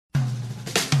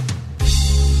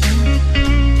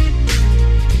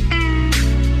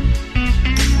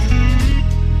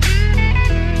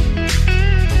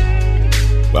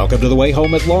Welcome to The Way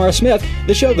Home with Laura Smith,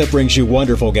 the show that brings you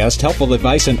wonderful guests, helpful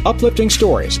advice, and uplifting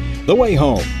stories. The Way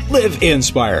Home. Live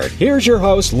inspired. Here's your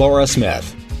host, Laura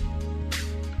Smith.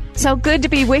 So good to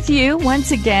be with you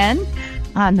once again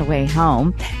on The Way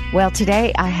Home. Well,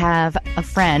 today I have a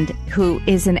friend who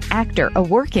is an actor, a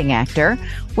working actor,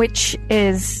 which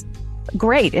is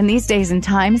great in these days and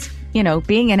times. You know,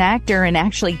 being an actor and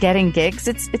actually getting gigs,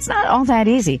 it's not all that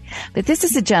easy. But this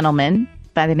is a gentleman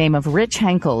by the name of Rich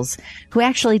Henkels, who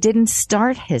actually didn't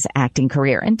start his acting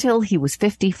career until he was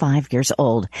 55 years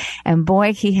old. And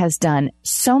boy, he has done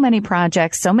so many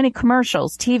projects, so many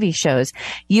commercials, TV shows,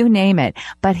 you name it.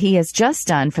 But he has just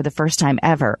done, for the first time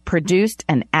ever, produced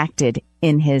and acted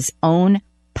in his own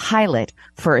pilot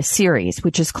for a series,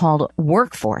 which is called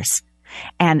Workforce.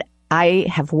 And I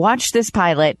have watched this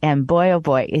pilot, and boy, oh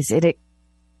boy, is it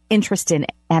interesting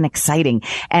and exciting.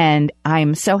 And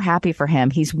I'm so happy for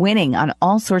him. He's winning on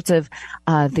all sorts of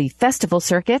the festival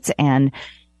circuits and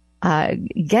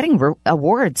getting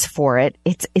awards for it.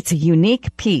 It's a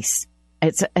unique piece.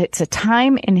 It's a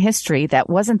time in history that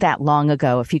wasn't that long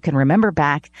ago. If you can remember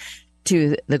back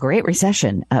to the Great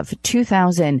Recession of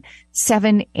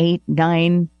 2007, 8,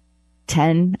 9,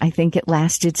 10, I think it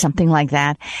lasted, something like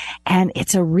that. And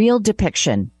it's a real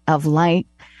depiction of life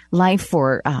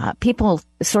for people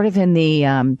sort of in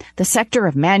the sector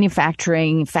of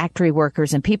manufacturing, factory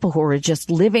workers, and people who were just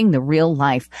living the real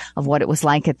life of what it was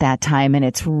like at that time. And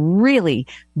it's really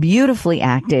beautifully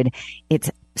acted. It's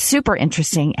super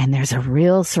interesting, and there's a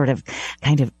real sort of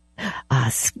kind of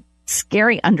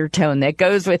scary undertone that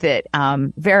goes with it.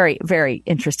 Very, very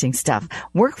interesting stuff.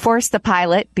 Workforce, the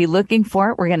pilot, be looking for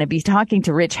it. We're going to be talking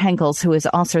to Rich Henkels, who is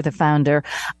also the founder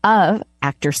of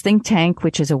Actors Think Tank,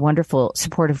 which is a wonderful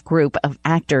supportive group of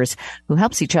actors who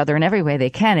helps each other in every way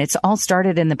they can. It's all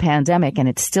started in the pandemic, and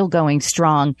it's still going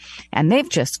strong. And they've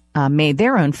just made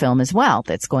their own film as well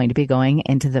that's going to be going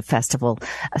into the festival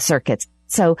circuits.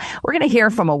 So we're going to hear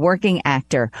from a working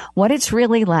actor what it's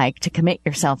really like to commit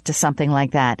yourself to something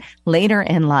like that later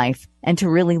in life and to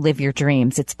really live your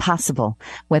dreams. It's possible,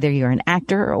 whether you're an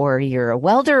actor or you're a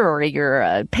welder or you're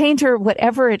a painter,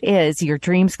 whatever it is, your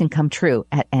dreams can come true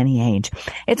at any age.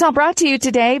 It's all brought to you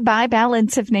today by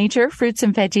Balance of Nature, fruits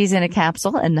and veggies in a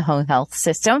capsule, and the Whole Health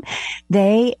System.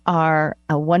 They are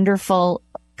a wonderful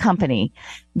company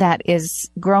that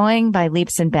is growing by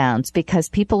leaps and bounds because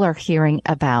people are hearing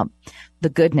about the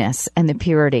goodness and the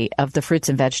purity of the fruits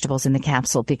and vegetables in the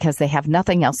capsule because they have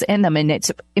nothing else in them. And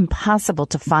it's impossible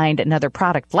to find another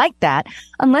product like that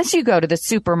unless you go to the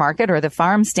supermarket or the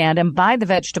farm stand and buy the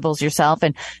vegetables yourself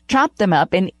and chop them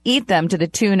up and eat them to the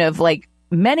tune of like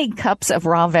many cups of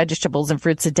raw vegetables and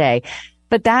fruits a day.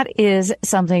 But that is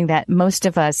something that most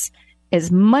of us,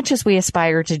 as much as we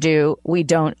aspire to do, we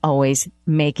don't always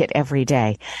make it every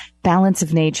day. Balance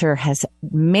of Nature has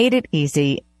made it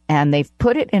easy, and they've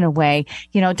put it in a way,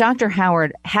 you know, Dr.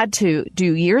 Howard had to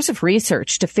do years of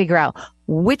research to figure out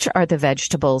which are the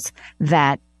vegetables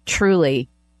that truly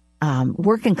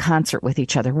work in concert with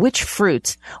each other, which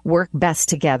fruits work best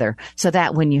together so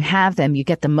that when you have them, you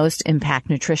get the most impact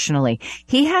nutritionally.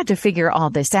 He had to figure all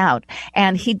this out,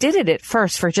 and he did it at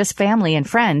first for just family and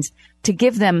friends to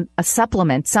give them a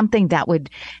supplement, something that would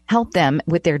help them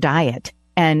with their diet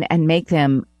and make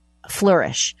them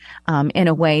flourish in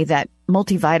a way that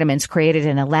multivitamins created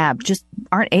in a lab just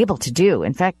aren't able to do.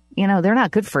 In fact, you know, they're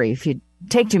not good for you if you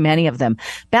take too many of them.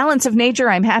 Balance of Nature,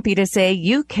 I'm happy to say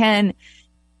you can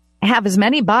have as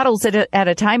many bottles at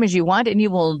a time as you want, and you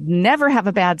will never have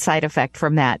a bad side effect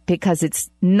from that because it's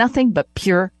nothing but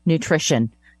pure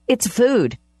nutrition. It's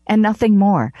food and nothing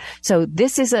more. So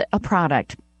this is a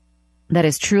product that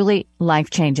is truly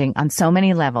life-changing on so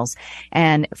many levels.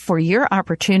 And for your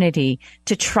opportunity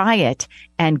to try it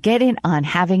and get in on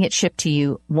having it shipped to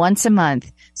you once a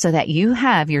month so that you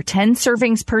have your 10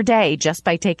 servings per day just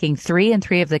by taking 3 and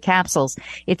 3 of the capsules,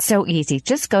 it's so easy.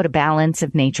 Just go to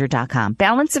balanceofnature.com,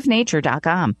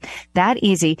 balanceofnature.com. That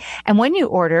easy. And when you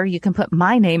order, you can put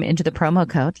my name into the promo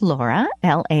code, Laura,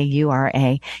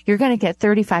 Laura. You're going to get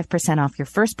 35% off your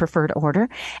first preferred order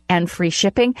and free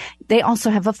shipping. They also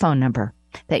have a phone number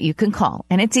that you can call,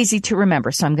 and it's easy to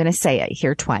remember, so I'm going to say it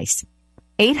here twice.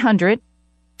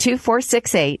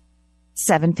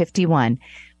 800-2468-751.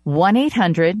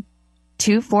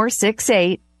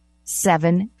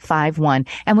 1-800-2468-751.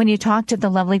 And when you talk to the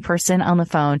lovely person on the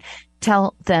phone,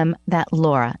 tell them that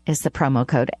Laura is the promo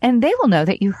code, and they will know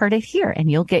that you heard it here, and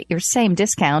you'll get your same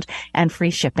discount and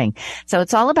free shipping. So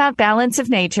it's all about balance of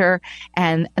nature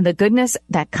and the goodness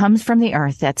that comes from the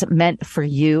earth that's meant for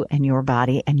you and your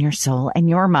body and your soul and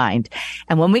your mind.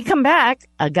 And when we come back,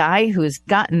 a guy who's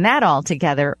gotten that all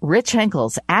together, Rich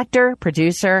Henkels, actor,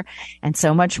 producer, and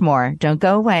so much more. Don't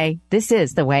go away. This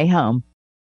is The Way Home.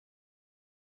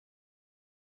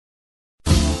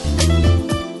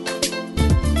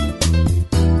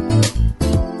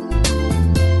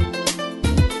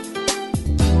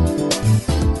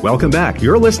 Welcome back.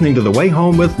 You're listening to The Way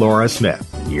Home with Laura Smith.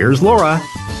 Here's Laura.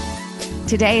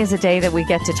 Today is a day that we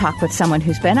get to talk with someone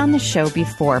who's been on the show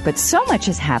before, but so much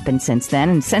has happened since then.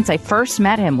 And since I first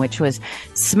met him, which was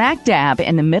smack dab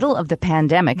in the middle of the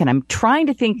pandemic, and I'm trying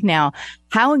to think now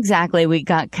how exactly we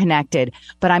got connected,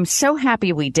 but I'm so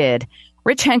happy we did.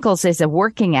 Rich Henkels is a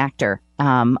working actor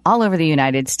all over the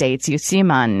United States. You see him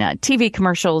on TV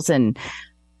commercials and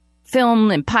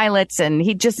film and pilots, and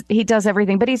he does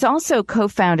everything. But he's also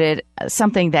co-founded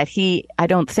something that I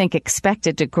don't think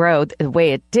expected to grow the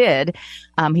way it did.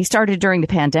 He started during the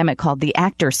pandemic called the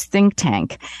Actors Think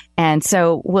Tank. And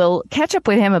so we'll catch up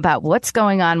with him about what's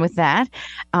going on with that.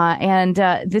 And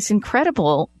this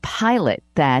incredible pilot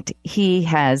that he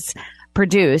has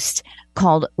produced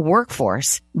called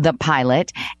Workforce, the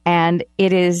pilot, and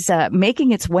it is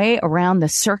making its way around the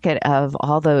circuit of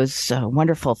all those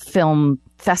wonderful film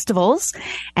festivals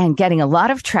and getting a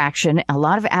lot of traction, a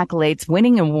lot of accolades,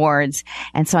 winning awards.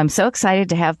 And so I'm so excited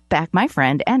to have back my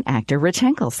friend and actor, Rich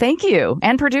Henkels. Thank you.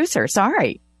 And producer.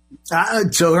 Sorry.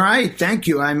 It's all right. Thank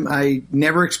you. I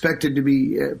never expected to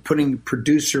be putting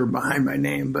producer behind my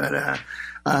name, but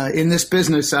in this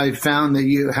business, I've found that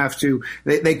you have to,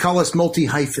 they call us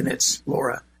multi-hyphenates,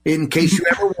 Laura. In case you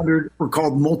ever wondered, we're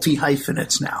called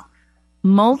multi-hyphenates now.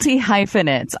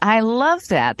 Multi-hyphenates. I love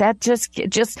that. That just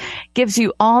gives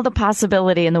you all the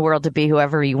possibility in the world to be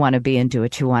whoever you want to be and do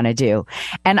what you want to do.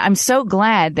 And I'm so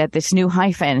glad that this new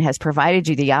hyphen has provided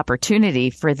you the opportunity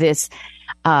for this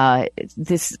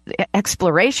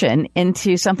exploration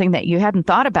into something that you hadn't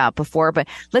thought about before. But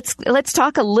let's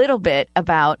talk a little bit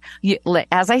about,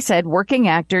 as I said, working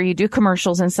actor, you do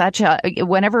commercials and such.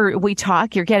 Whenever we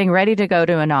talk, you're getting ready to go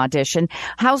to an audition.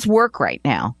 How's work right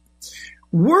now?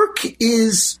 Work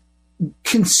is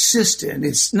consistent.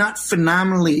 It's not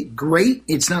phenomenally great.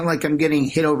 It's not like I'm getting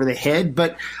hit over the head,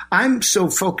 but I'm so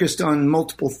focused on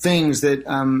multiple things that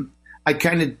I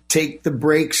kind of take the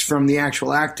breaks from the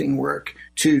actual acting work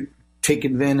to take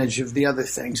advantage of the other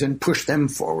things and push them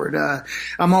forward.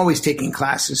 I'm always taking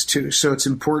classes too, so it's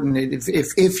important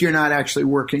that if you're not actually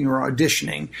working or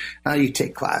auditioning, you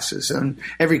take classes. And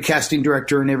every casting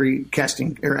director and every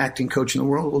casting or acting coach in the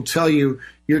world will tell you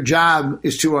your job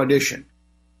is to audition.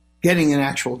 Getting an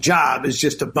actual job is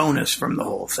just a bonus from the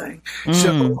whole thing.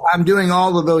 So I'm doing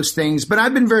all of those things, but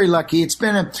I've been very lucky. It's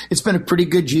been a pretty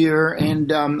good year,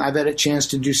 and I've had a chance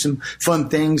to do some fun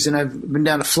things. And I've been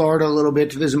down to Florida a little bit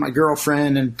to visit my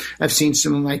girlfriend, and I've seen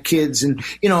some of my kids. And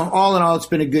all in all, it's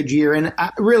been a good year. And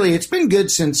really, it's been good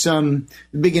since the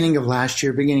beginning of last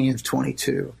year, beginning of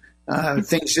 22.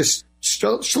 Things just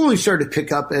slowly started to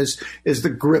pick up as the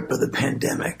grip of the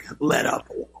pandemic let up.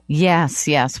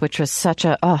 Yes, which was such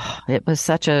a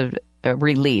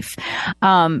relief.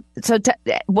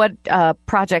 What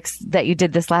projects that you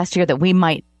did this last year that we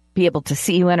might be able to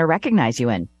see you in or recognize you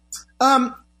in?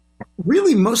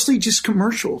 Really, mostly just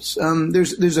commercials.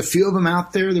 There's a few of them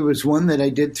out there. There was one that I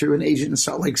did through an agent in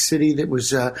Salt Lake City that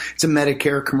was it's a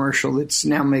Medicare commercial that's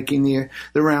now making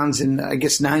the rounds in, I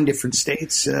guess, 9 different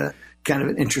states. Kind of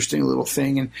an interesting little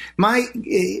thing. And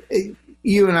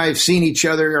you and I have seen each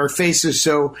other, our faces.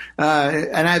 So,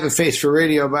 and I have a face for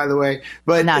radio, by the way,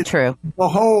 but not true. The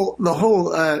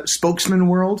whole spokesman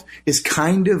world is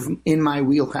kind of in my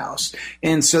wheelhouse.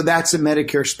 And so that's a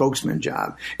Medicare spokesman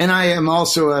job. And I am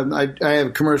also, I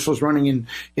have commercials running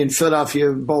in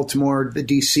Philadelphia, Baltimore, the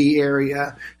DC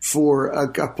area for a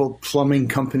couple plumbing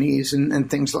companies and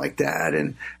things like that.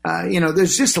 And,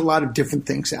 there's just a lot of different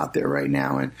things out there right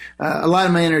now. And, a lot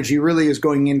of my energy really is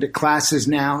going into classes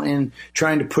now and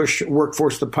trying to push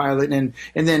Workforce the pilot. And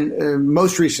then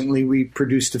most recently, we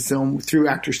produced a film through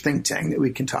Actors Think Tank that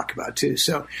we can talk about, too.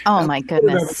 So, oh, my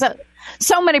goodness.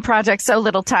 So many projects, so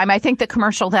little time. I think the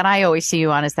commercial that I always see you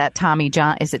on is that Tommy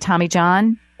John. Is it Tommy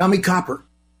John? Tommy Copper.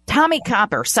 Tommy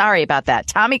Copper. Sorry about that.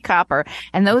 Tommy Copper.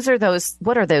 And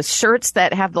what are those shirts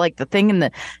that have like the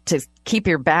thing to keep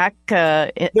your back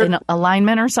in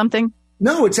alignment or something?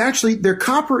 No, it's actually, they're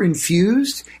copper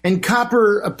infused, and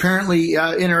copper apparently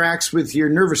interacts with your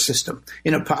nervous system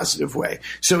in a positive way.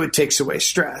 So it takes away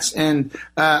stress. And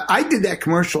I did that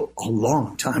commercial a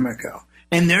long time ago,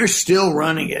 and they're still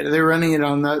running it. They're running it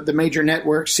on the major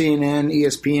networks, CNN,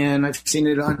 ESPN. I've seen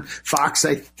it on Fox.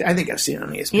 I think I've seen it on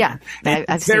ESPN. Yeah,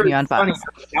 I've seen you on Fox.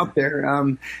 Out there.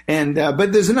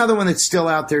 But there's another one that's still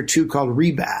out there too called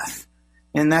Rebath,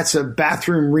 and that's a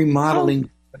bathroom remodeling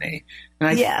company. And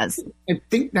I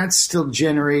think that's still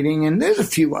generating, and there's a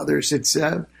few others. It's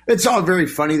all very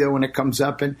funny though when it comes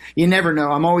up, and you never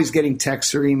know. I'm always getting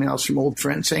texts or emails from old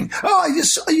friends saying, "Oh, I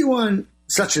just saw you on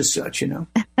such and such,"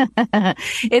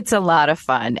 It's a lot of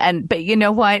fun, but you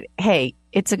know what? Hey,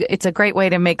 it's a great way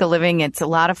to make a living. It's a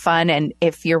lot of fun, and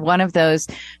if you're one of those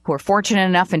who are fortunate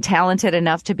enough and talented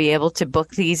enough to be able to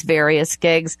book these various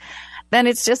gigs, then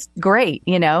it's just great.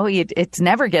 It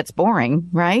never gets boring,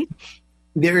 right?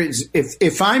 There is,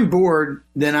 if I'm bored,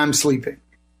 then I'm sleeping.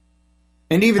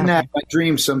 And even that, my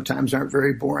dreams sometimes aren't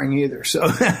very boring either. So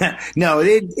no,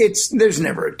 there's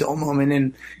never a dull moment.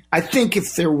 And I think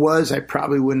if there was, I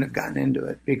probably wouldn't have gotten into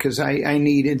it because I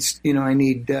need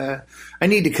to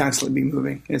constantly be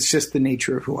moving. It's just the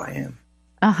nature of who I am.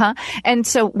 Uh-huh. And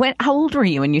so how old were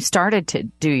you when you started to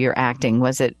do your acting?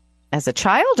 Was it as a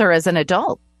child or as an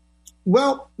adult?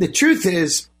 Well, the truth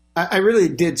is, I really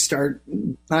did start,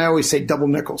 I always say double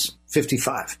nickels,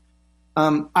 55.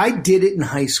 I did it in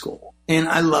high school, and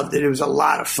I loved it. It was a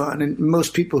lot of fun. And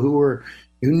most people who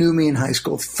knew me in high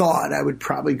school thought I would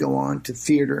probably go on to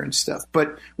theater and stuff.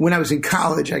 But when I was in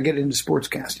college, I got into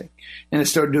sportscasting, and I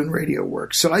started doing radio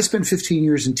work. So I spent 15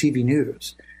 years in TV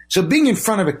news. So being in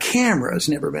front of a camera has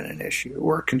never been an issue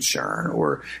or a concern,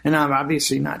 and I'm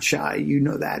obviously not shy. You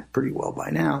know that pretty well by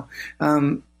now.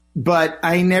 But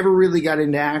I never really got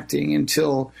into acting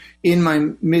until in my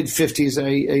mid-50s.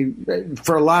 I,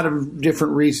 for a lot of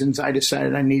different reasons, I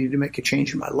decided I needed to make a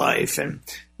change in my life. And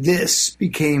this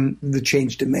became the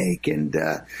change to make. And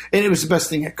it was the best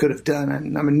thing I could have done.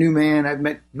 And I'm a new man. I've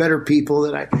met better people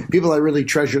people I really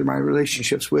treasure my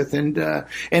relationships with. And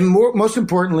most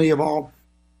importantly of all,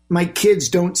 my kids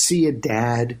don't see a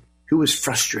dad who is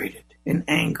frustrated and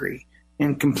angry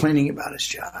and complaining about his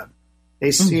job. They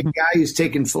see a guy who's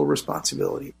taking full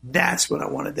responsibility. That's what I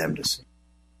wanted them to see.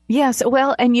 Yes.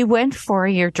 Well, and you went for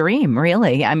your dream,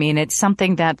 really. I mean, it's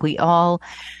something that we all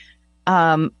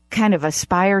kind of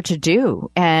aspire to do.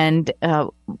 And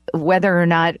whether or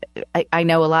not I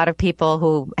know a lot of people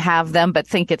who have them, but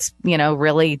think it's,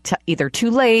 really either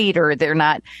too late or they're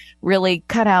not really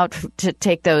cut out to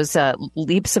take those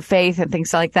leaps of faith and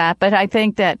things like that. But I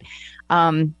think that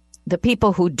the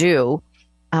people who do,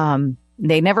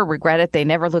 they never regret it. They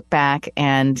never look back.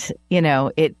 And,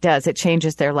 it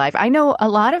changes their life. I know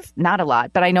not a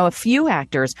lot, but I know a few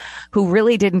actors who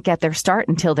really didn't get their start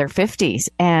until their 50s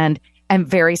and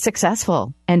very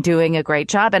successful and doing a great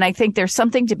job. And I think there's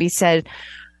something to be said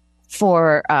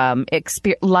for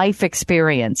life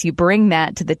experience. You bring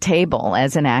that to the table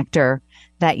as an actor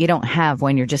that you don't have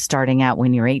when you're just starting out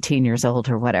when you're 18 years old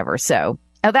or whatever. So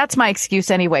that's my excuse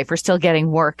anyway for still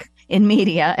getting work in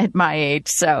media at my age.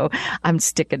 So I'm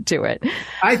sticking to it.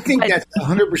 I think that's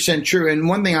 100% true. And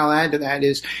one thing I'll add to that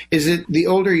is that the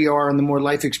older you are and the more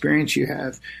life experience you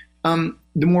have,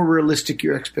 the more realistic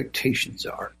your expectations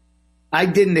are. I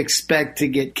didn't expect to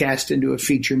get cast into a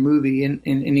feature movie in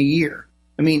a year.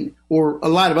 I mean, or a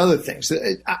lot of other things.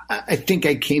 I think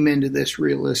I came into this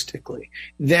realistically.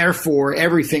 Therefore,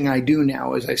 everything I do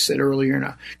now, as I said earlier in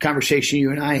a conversation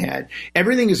you and I had,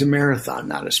 everything is a marathon,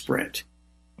 not a sprint.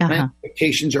 My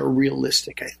expectations are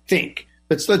realistic, I think.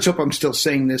 Let's hope I'm still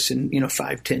saying this in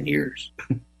 5-10 years.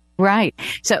 Right.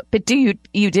 So, but you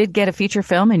did get a feature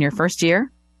film in your first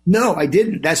year? No, I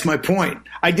didn't. That's my point.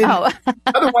 I didn't. Oh.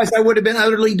 Otherwise, I would have been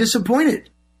utterly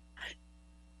disappointed.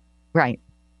 Right.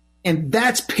 And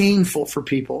that's painful for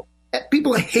people.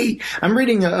 People hate. I'm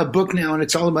reading a book now, and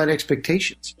it's all about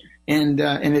expectations. And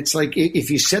it's like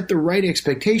if you set the right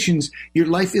expectations, your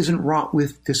life isn't wrought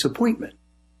with disappointment.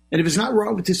 And if it's not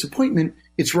wrought with disappointment,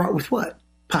 it's wrought with what?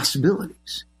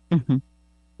 Possibilities. Mm-hmm.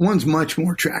 One's much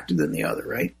more attractive than the other,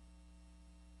 right?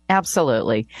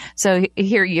 Absolutely. So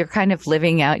here you're kind of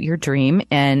living out your dream,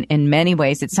 and in many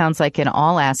ways, it sounds like in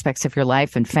all aspects of your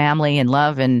life and family and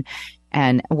love and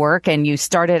work. And you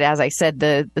started, as I said,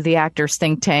 the Actors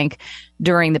Think Tank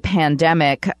during the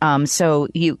pandemic. So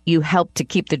you helped to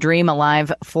keep the dream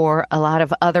alive for a lot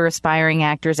of other aspiring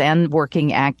actors and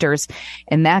working actors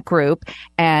in that group.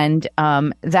 And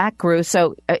that grew.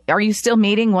 So are you still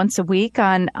meeting once a week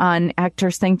on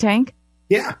Actors Think Tank?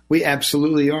 Yeah, we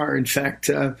absolutely are. In fact,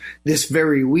 this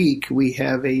very week, we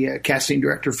have a casting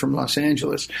director from Los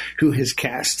Angeles who has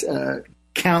cast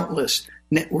countless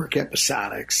network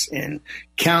episodics and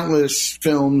countless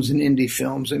films and indie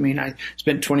films. I mean, I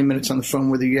spent 20 minutes on the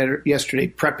phone with her yesterday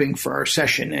prepping for our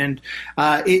session. And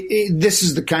this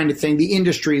is the kind of thing. The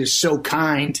industry is so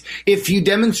kind. If you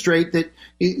demonstrate that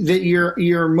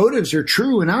your motives are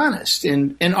true and honest,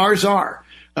 and ours are.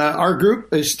 Our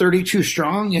group is 32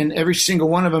 strong, and every single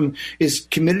one of them is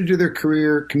committed to their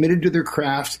career, committed to their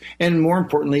craft, and more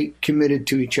importantly, committed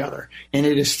to each other. And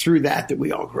it is through that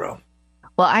we all grow.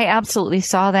 Well, I absolutely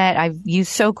saw that. You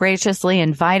so graciously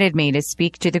invited me to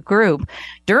speak to the group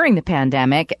during the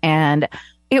pandemic, and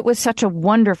it was such a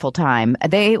wonderful time.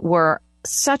 They were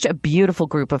such a beautiful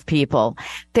group of people.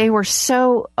 They were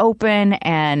so open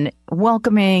and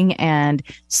welcoming and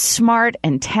smart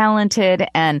and talented.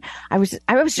 And I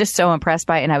was just so impressed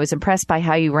by it. And I was impressed by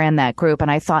how you ran that group. And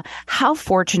I thought how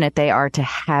fortunate they are to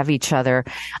have each other,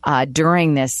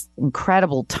 during this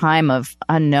incredible time of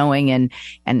unknowing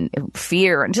and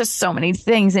fear and just so many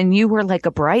things. And you were like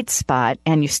a bright spot,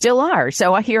 and you still are.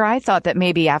 So here I thought that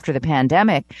maybe after the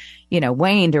pandemic,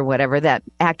 waned or whatever, that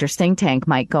Actors Think Tank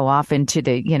might go off into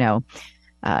the,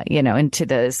 into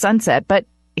the sunset. But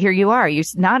here you are. You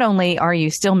not only are you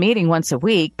still meeting once a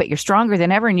week, but you're stronger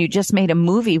than ever. And you just made a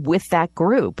movie with that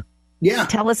group. Yeah.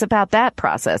 Tell us about that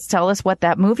process. Tell us what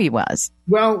that movie was.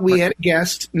 Well, we had a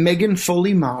guest, Megan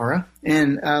Foley-Mara,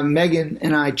 and Megan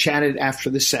and I chatted after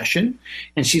the session,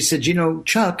 and she said,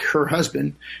 Chuck, her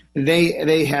husband,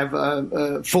 they have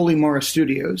Foley-Mara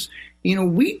Studios.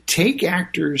 We take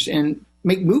actors and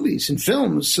make movies and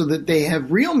films so that they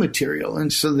have real material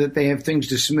and so that they have things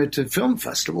to submit to film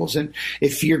festivals. And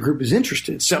if your group is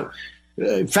interested. So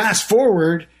fast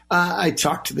forward, I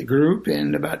talked to the group,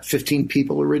 and about 15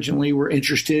 people originally were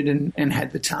interested and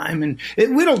had the time. And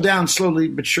it whittled down slowly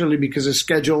but surely because of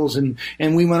schedules. And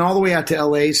we went all the way out to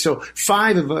L.A. So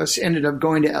 5 of us ended up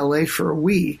going to L.A. for a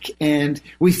week, and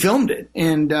we filmed it.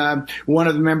 And one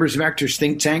of the members of Actors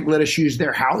Think Tank let us use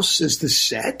their house as the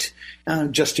set,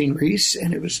 Justine Reese,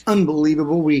 and it was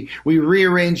unbelievable. We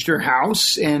rearranged her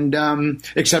house, and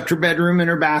except her bedroom and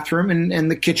her bathroom, and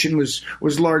the kitchen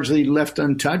was largely left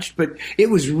untouched. But it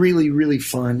was really, really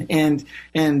fun. And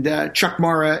Chuck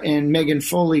Mara and Megan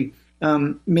Foley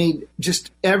made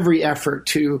just every effort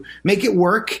to make it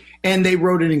work. And they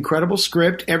wrote an incredible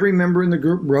script. Every member in the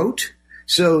group wrote.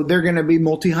 So they're going to be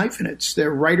multi-hyphenates.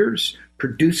 They're writers,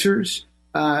 producers,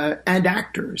 and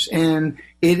actors. And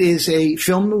it is a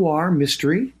film noir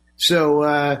mystery.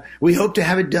 So we hope to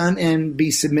have it done and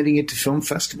be submitting it to film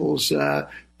festivals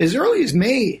as early as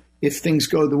May, if things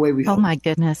go the way we hope. Oh, my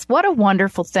goodness. What a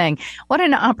wonderful thing. What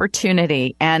an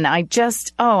opportunity. And I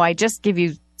just give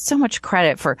you so much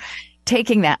credit for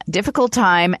taking that difficult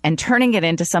time and turning it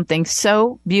into something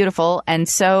so beautiful and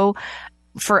so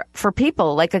for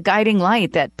people, like a guiding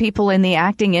light that people in the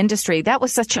acting industry, that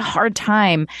was such a hard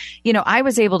time. I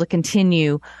was able to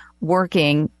continue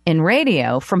working in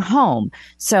radio from home.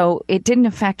 So it didn't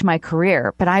affect my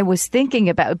career, but I was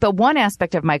thinking but one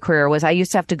aspect of my career was I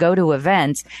used to have to go to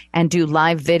events and do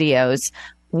live videos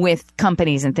with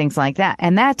companies and things like that.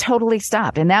 And that totally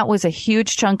stopped. And that was a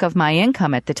huge chunk of my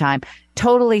income at the time,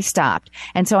 totally stopped.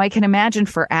 And so I can imagine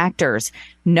for actors,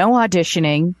 no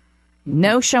auditioning,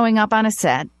 no showing up on a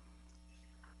set.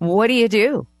 What do you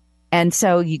do? And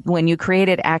so when you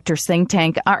created Actors Think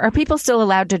Tank, are people still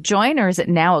allowed to join, or is it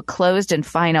now a closed and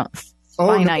finite?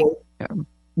 No.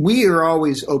 We are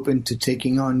always open to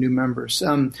taking on new members.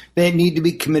 They need to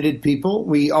be committed people.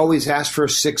 We always ask for a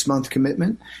 6-month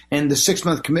commitment. And the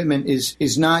 6-month commitment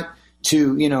is not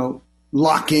to,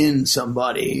 lock in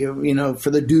somebody, for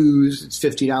the dues. It's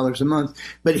 $50 a month.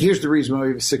 But here's the reason why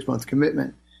we have a 6-month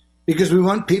commitment. Because we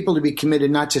want people to be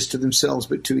committed not just to themselves,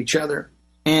 but to each other.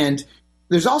 And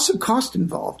there's also cost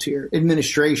involved here,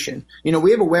 administration. We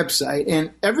have a website,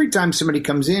 and every time somebody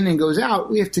comes in and goes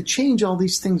out, we have to change all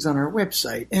these things on our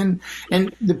website. And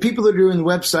the people that are doing the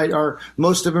website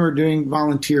most of them are doing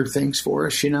volunteer things for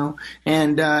us,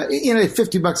 And,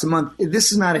 $50 a month,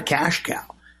 this is not a cash cow.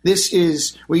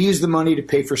 We use the money to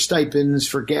pay for stipends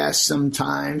for guests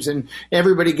sometimes, and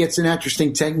everybody gets an Actors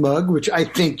Think Tank mug, which I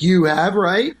think you have,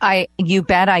 right? You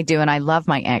bet I do, and I love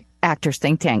my Actors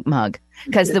Think Tank mug.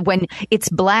 Because when it's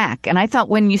black, and I thought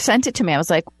when you sent it to me, I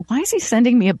was like, why is he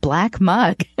sending me a black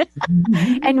mug?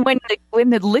 And when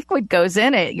the liquid goes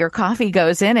in it, your coffee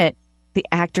goes in it, the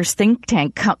Actors Think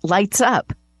Tank lights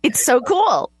up. It's so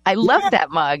cool. I love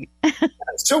that mug.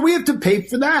 So we have to pay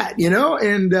for that,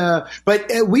 and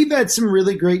but we've had some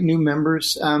really great new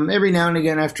members. Every now and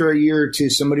again, after a year or two,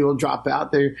 somebody will drop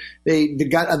out. They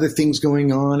got other things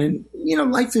going on, and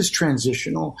life is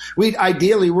transitional.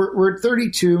 We're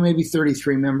 32, maybe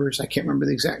 33 members. I can't remember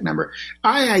the exact number.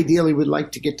 I ideally would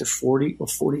like to get to 40 or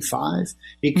 45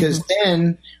 because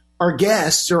then our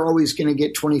guests are always going to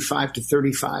get 25 to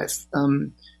 35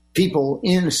 people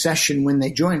in a session when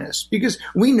they join us, because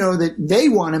we know that they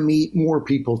want to meet more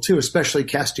people too, especially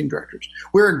casting directors.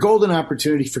 We're a golden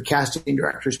opportunity for casting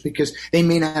directors because they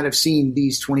may not have seen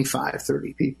these 25,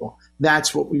 30 people.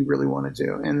 That's what we really want to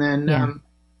do. And then,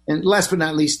 and last but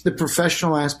not least, the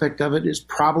professional aspect of it is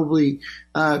probably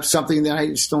something that I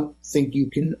just don't think you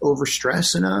can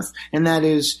overstress enough. And that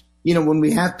is, when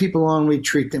we have people on, we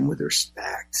treat them with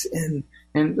respect, and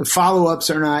the follow-ups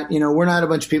are not, we're not a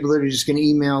bunch of people that are just going to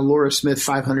email Laura Smith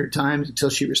 500 times until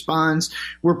she responds.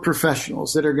 We're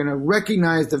professionals that are going to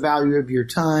recognize the value of your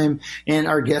time, and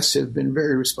our guests have been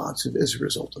very responsive as a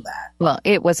result of that. Well,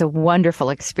 it was a wonderful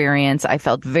experience. I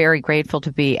felt very grateful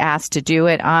to be asked to do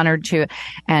it, honored to,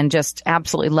 and just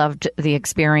absolutely loved the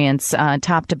experience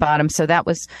top to bottom. So that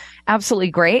was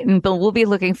absolutely great. And we'll be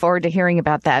looking forward to hearing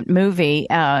about that movie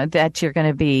that you're going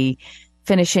to be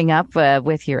finishing up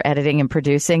with your editing and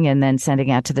producing and then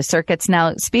sending out to the circuits.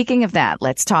 Now, speaking of that,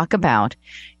 let's talk about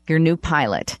your new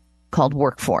pilot called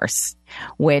Workforce,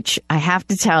 which I have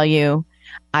to tell you,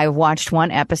 I watched one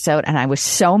episode and I was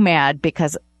so mad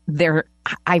because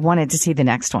I wanted to see the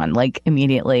next one, like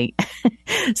immediately.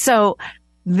 So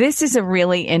this is a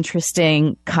really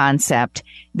interesting concept.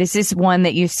 This is one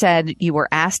that you said you were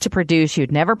asked to produce.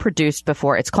 You'd never produced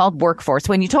before. It's called Workforce.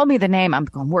 When you told me the name, I'm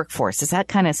going, Workforce. Is that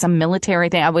kind of some military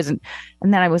thing? And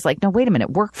then I was like, no, wait a minute.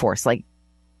 Workforce, like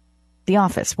the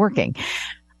office, working.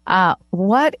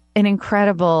 What an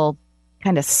incredible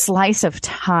kind of slice of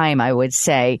time, I would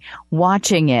say,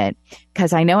 watching it,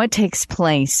 because I know it takes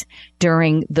place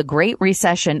during the Great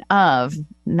Recession of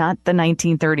not the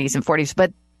 1930s and 40s,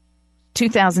 but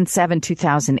 2007,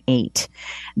 2008,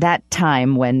 that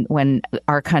time when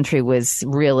our country was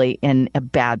really in a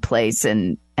bad place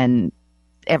and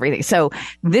everything. So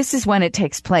this is when it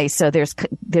takes place. So there's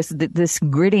this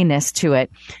grittiness to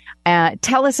it.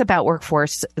 Tell us about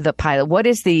Workforce, the pilot. What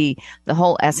is the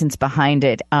whole essence behind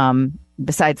it?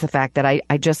 Besides the fact that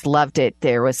I just loved it.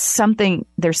 There's something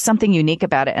unique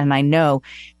about it. And I know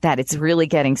that it's really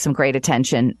getting some great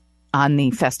attention on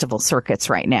the festival circuits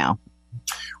right now.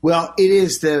 Well, it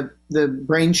is the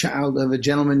brainchild of a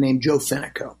gentleman named Joe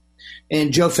Fenico.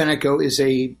 And Joe Fenico is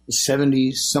a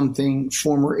 70-something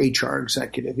former HR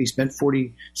executive. He spent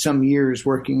 40-some years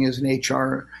working as an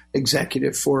HR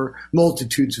executive for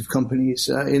multitudes of companies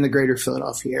in the greater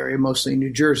Philadelphia area, mostly in New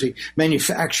Jersey,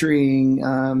 manufacturing,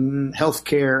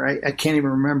 healthcare. I can't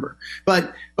even remember.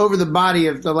 But over the body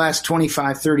of the last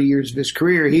 25, 30 years of his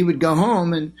career, he would go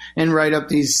home and write up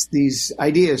these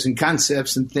ideas and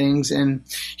concepts and things. And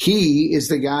he is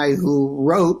the guy who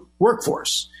wrote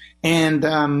Workforce. And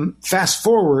fast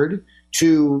forward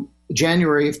to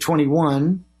January of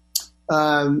 21,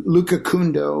 Luca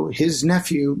Kundo, his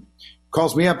nephew,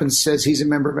 calls me up and says he's a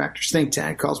member of Actors Think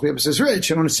Tank, calls me up and says,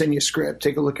 Rich, I want to send you a script.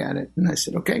 Take a look at it. And I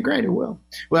said, okay, great, I will.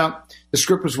 Well, the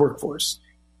script was Workforce.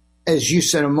 As you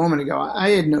said a moment ago, I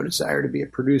had no desire to be a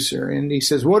producer. And he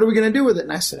says, what are we going to do with it?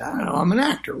 And I said, I don't know, I'm an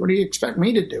actor. What do you expect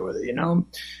me to do with it,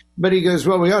 But he goes,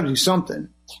 well, we ought to do something.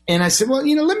 And I said, well,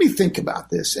 let me think about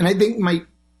this. And I think my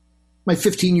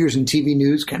 15 years in TV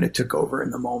news kind of took over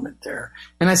in the moment there.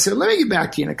 And I said, let me get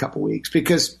back to you in a couple weeks,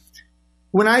 because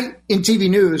in TV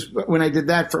news, when I did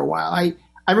that for a while,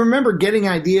 I remember getting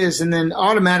ideas and then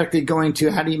automatically going to,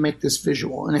 how do you make this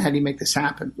visual and how do you make this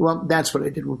happen? Well, that's what I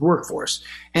did with Workforce.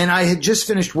 And I had just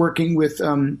finished working with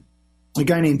a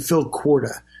guy named Phil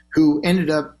Korda, who ended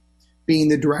up being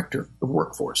the director of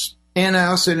Workforce. And I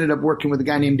also ended up working with a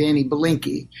guy named Danny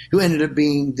Belinky, who ended up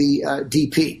being the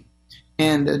DP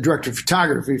and director of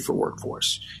photography for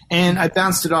Workforce. And I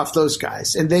bounced it off those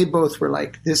guys. And they both were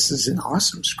like, this is an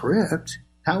awesome script.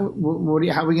 How are we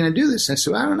going to do this? And I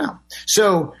said, I don't know.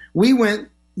 So we went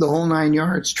the whole 9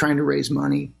 yards trying to raise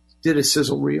money, did a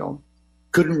sizzle reel,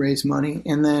 couldn't raise money.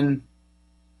 And then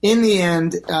in the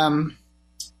end,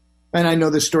 and I know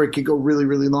this story could go really,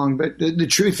 really long, but the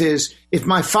truth is, if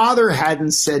my father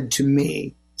hadn't said to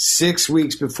me 6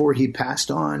 weeks before he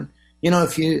passed on,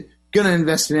 if you're going to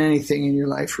invest in anything in your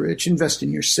life, Rich, invest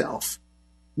in yourself,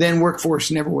 then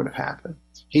Workforce never would have happened.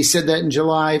 He said that in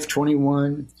July of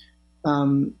 21.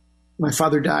 My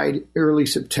father died early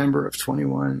September of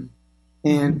 21,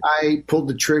 and I pulled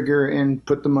the trigger and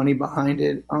put the money behind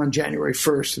it on January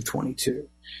 1st of 22.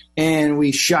 And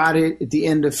we shot it at the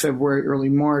end of February, early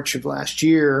March of last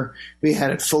year. We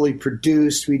had it fully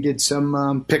produced. We did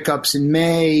some pickups in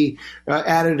May,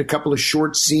 added a couple of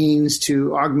short scenes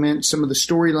to augment some of the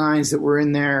storylines that were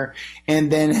in there,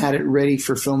 and then had it ready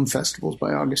for film festivals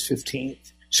by August 15th.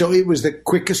 So it was the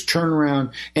quickest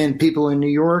turnaround, and people in New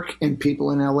York and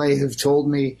people in LA have told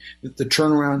me that the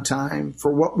turnaround time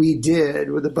for what we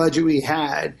did with the budget we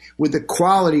had, with the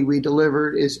quality we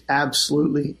delivered, is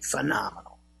absolutely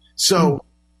phenomenal. So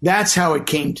that's how it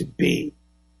came to be.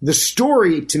 The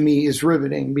story to me is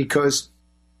riveting because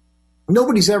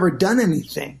nobody's ever done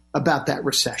anything about that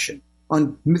recession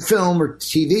on film or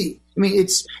TV. I mean,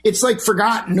 it's like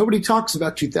forgotten. Nobody talks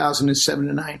about 2007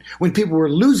 and 9 when people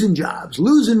were losing jobs,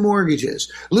 losing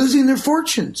mortgages, losing their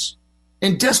fortunes,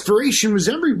 and desperation was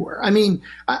everywhere. I mean,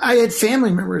 I had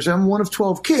family members. I'm one of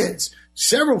 12 kids.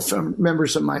 Several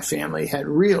members of my family had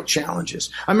real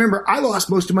challenges. I remember I lost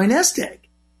most of my nest egg.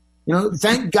 You know,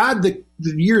 thank God the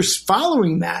years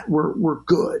following that were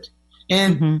good.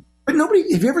 And but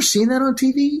nobody, have you ever seen that on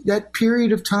TV? That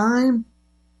period of time?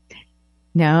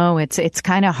 No, it's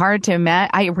kind of hard to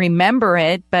imagine. I remember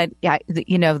it, but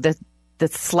you know, the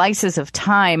slices of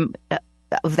time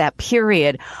of that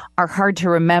period are hard to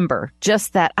remember.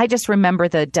 Just that, I just remember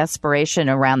the desperation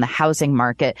around the housing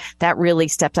market that really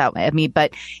stepped out at me.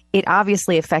 But it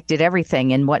obviously affected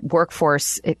everything, and what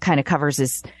workforce it kind of covers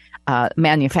is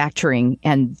manufacturing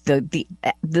and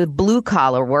the blue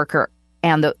collar worker.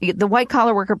 And the white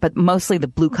collar worker, but mostly the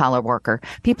blue collar worker,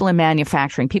 people in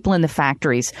manufacturing, people in the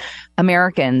factories,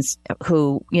 Americans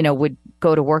who, you know, would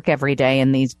go to work every day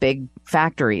in these big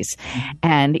factories.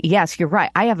 And yes, you're right.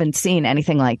 I haven't seen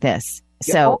anything like this.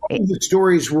 So all the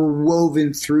stories were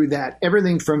woven through that.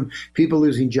 Everything from people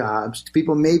losing jobs to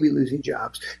people maybe losing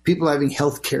jobs, people having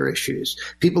health care issues,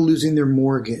 people losing their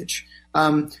mortgage,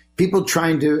 people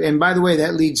trying to, and by the way,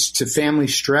 that leads to family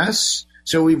stress.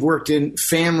 So we've worked in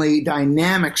family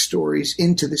dynamic stories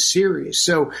into the series.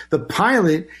 So the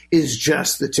pilot is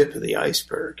just the tip of the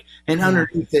iceberg. And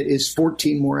underneath it is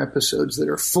 14 more episodes that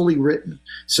are fully written.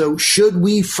 So should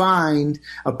we find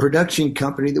a production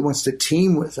company that wants to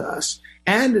team with us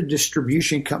and a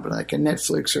distribution company like a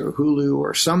Netflix or a Hulu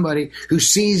or somebody who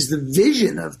sees the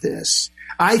vision of this,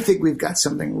 I think we've got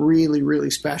something really,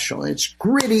 really special. It's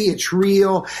gritty, it's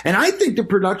real, and I think the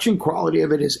production quality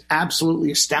of it is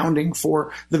absolutely astounding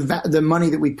for the money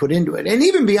that we put into it. And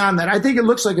even beyond that, I think it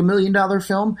looks like $1 million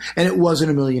film, and it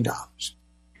wasn't $1 million.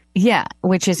 Yeah,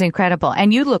 which is incredible.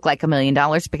 And you look like $1 million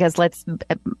because let's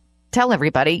tell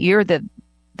everybody you're the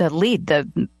lead,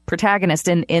 the protagonist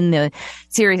in the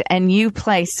series, and you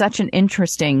play such an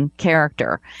interesting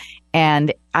character.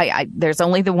 And there's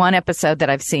only the one episode that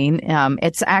I've seen.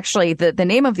 It's actually the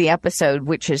name of the episode,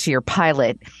 which is your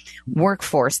pilot,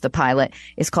 Workforce, the pilot,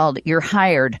 is called You're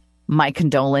Hired, My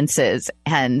Condolences.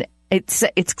 And it's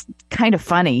kind of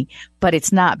funny, but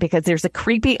it's not, because there's a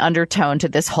creepy undertone to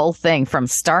this whole thing from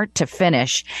start to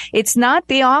finish. It's not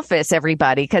The Office,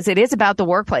 everybody, because it is about the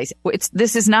workplace.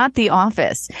 This is not The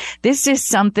Office. This is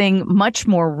something much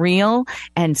more real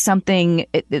and something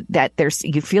that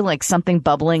you feel like something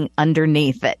bubbling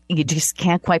underneath that you just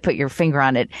can't quite put your finger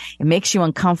on it. It makes you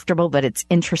uncomfortable, but it's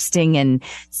interesting and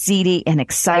seedy and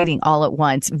exciting all at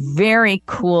once. Very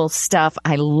cool stuff.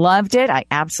 I loved it. I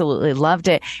absolutely loved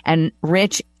it. And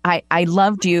Rich, I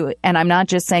loved you, and I'm not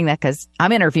just saying that because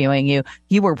I'm interviewing you.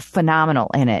 You were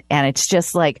phenomenal in it, and it's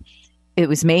just like it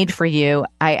was made for you.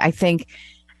 I think,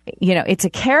 you know, it's a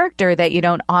character that you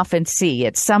don't often see.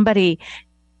 It's somebody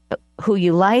who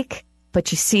you like,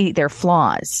 but you see their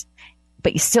flaws,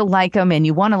 but you still like them, and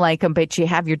you want to like them, but you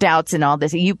have your doubts and all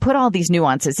this. You put all these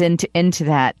nuances into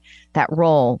that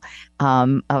role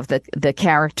of the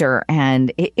character,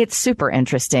 and it's super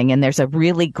interesting. And there's a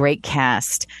really great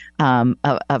cast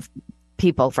of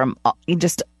people from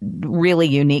just really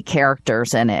unique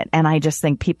characters in it. And I just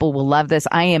think people will love this.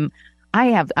 I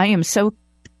am so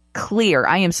clear.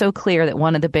 I am so clear that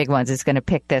one of the big ones is going to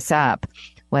pick this up,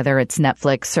 whether it's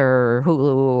Netflix or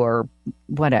Hulu or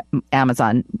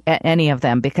Amazon, any of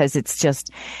them, because it's just,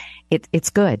 it's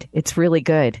good. It's really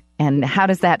good. And how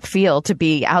does that feel to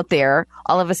be out there?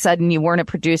 All of a sudden you weren't a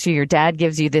producer. Your dad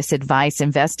gives you this advice,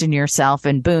 invest in yourself,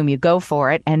 and boom, you go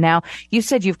for it. And now you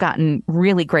said you've gotten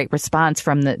really great response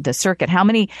from the circuit. How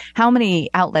many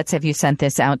outlets have you sent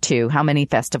this out to? How many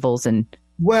festivals? And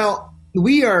well,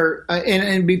 we are,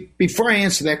 before I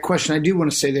answer that question, I do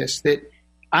want to say this, that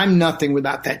I'm nothing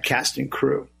without that cast and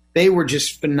crew. they were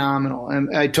just phenomenal.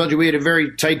 And I told you we had a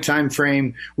very tight time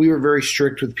frame. We were very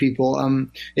strict with people.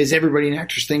 As everybody in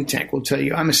Actors Think Tank will tell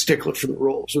you, I'm a stickler for the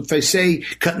rules. If I say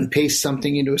cut and paste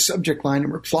something into a subject line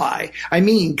and reply, I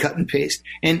mean cut and paste.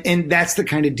 And that's the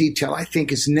kind of detail I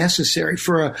think is necessary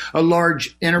for a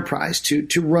large enterprise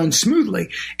to run smoothly.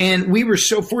 And we were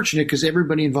so fortunate because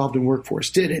everybody involved in Workforce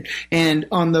did it. And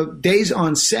on the days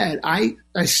on set, I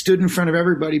stood in front of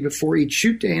everybody before each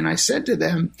shoot day, and I said to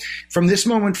them, from this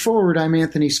moment forward, I'm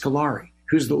Anthony Scolari,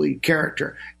 who's the lead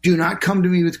character. Do not come to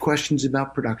me with questions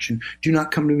about production. Do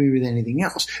not come to me with anything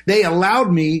else. They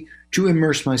allowed me to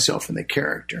immerse myself in the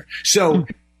character. So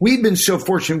we've been so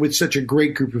fortunate with such a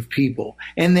great group of people.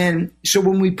 And then, so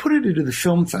when we put it into the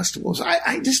film festivals,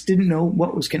 I just didn't know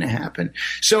what was going to happen.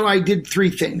 So I did 3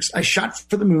 things. I shot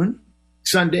for the Moon,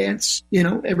 Sundance,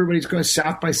 everybody's going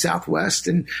South by Southwest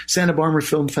and Santa Barbara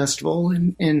Film Festival.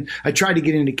 And I tried to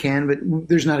get into Cannes, but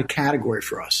there's not a category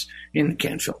for us in the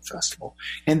Cannes Film Festival.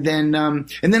 And then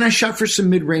I shot for some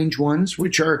mid-range ones,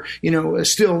 which are,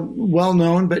 still well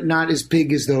known, but not as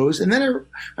big as those. And then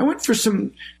I went for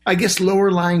some, I guess,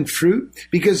 lower lying fruit,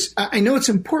 because I know it's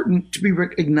important to be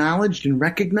acknowledged and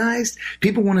recognized.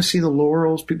 People want to see the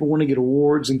laurels. People want to get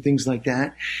awards and things like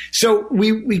that. So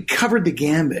we covered the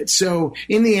gambit. So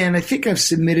in the end, I think I've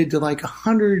submitted to like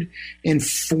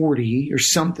 140 or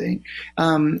something.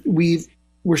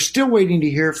 We're still waiting to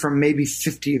hear from maybe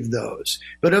 50 of those.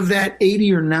 But of that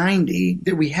 80 or 90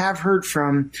 that we have heard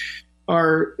from,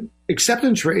 our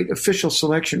acceptance rate, official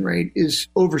selection rate, is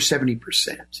over 70%.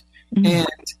 Mm-hmm. And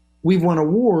we've won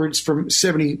awards from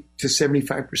 70 to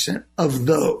 75% of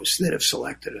those that have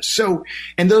selected us. So,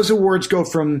 and those awards go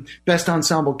from best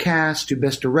ensemble cast to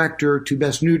best director to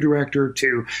best new director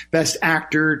to best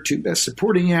actor to best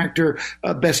supporting actor,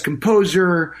 best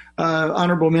composer,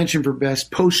 honorable mention for best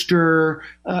poster,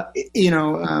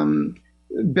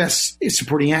 best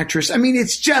supporting actress. I mean,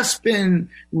 it's just been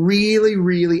really,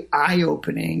 really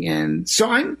eye-opening. And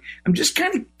so I'm just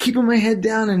kind of keeping my head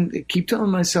down and keep telling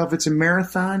myself it's a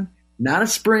marathon, not a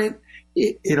sprint.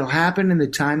 It'll happen in the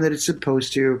time that it's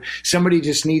supposed to. Somebody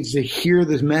just needs to hear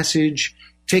the message,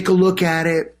 take a look at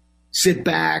it, sit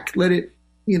back, let it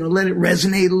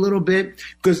resonate a little bit.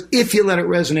 Because if you let it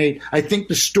resonate, I think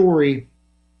the story,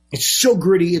 it's so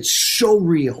gritty, it's so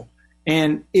real.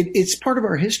 And it's part of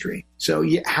our history. So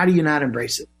how do you not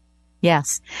embrace it?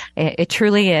 Yes, it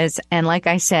truly is. And like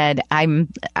I said, I'm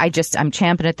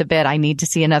champing at the bit. I need to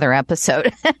see another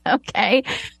episode. Okay.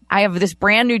 I have this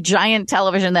brand new giant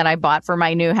television that I bought for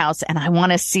my new house, and I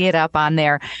want to see it up on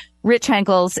there. Rich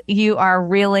Henkels, you are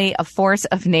really a force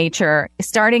of nature.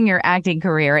 Starting your acting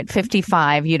career at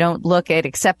 55, you don't look it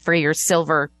except for your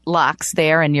silver locks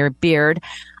there and your beard.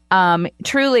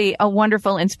 Truly a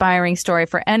wonderful, inspiring story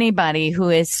for anybody who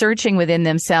is searching within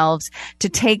themselves to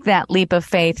take that leap of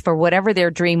faith for whatever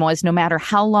their dream was, no matter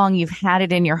how long you've had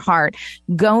it in your heart.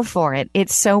 Go for it.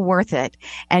 It's so worth it.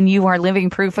 And you are living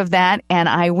proof of that. And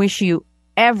I wish you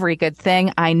every good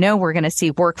thing. I know we're going to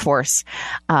see Workforce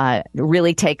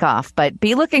really take off, but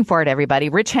be looking for it, everybody.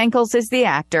 Rich Henkels is the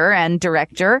actor and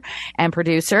director and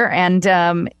producer,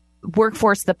 and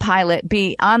Workforce, the pilot.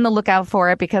 Be on the lookout for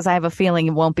it, because I have a feeling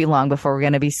it won't be long before we're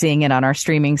going to be seeing it on our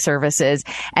streaming services.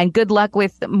 And good luck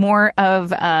with more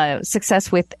of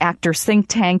success with Actors Think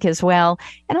Tank as well,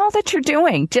 and all that you're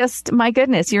doing. Just, my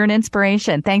goodness, you're an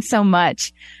inspiration. Thanks so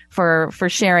much for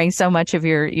sharing so much of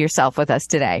yourself with us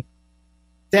today.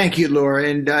 Thank you, Laura,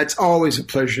 and it's always a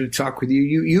pleasure to talk with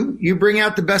you. You bring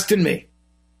out the best in me.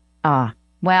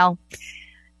 Well,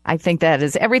 I think that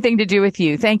is everything to do with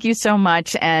you. Thank you so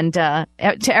much. And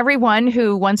to everyone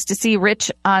who wants to see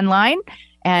Rich online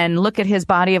and look at his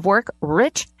body of work,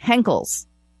 Rich Henkels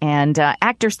and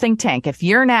Actors Think Tank. If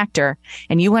you're an actor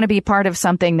and you want to be part of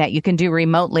something that you can do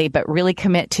remotely but really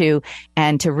commit to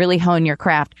and to really hone your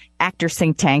craft, Actors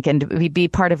Think Tank, and be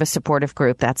part of a supportive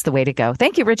group, that's the way to go.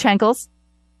 Thank you, Rich Henkels.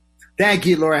 Thank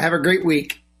you, Laura. Have a great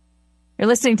week. You're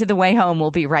listening to The Way Home.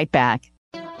 We'll be right back.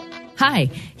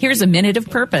 Hi, here's a minute of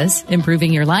purpose,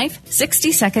 improving your life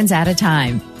 60 seconds at a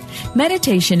time.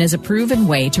 Meditation is a proven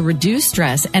way to reduce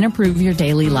stress and improve your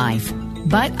daily life.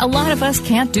 But a lot of us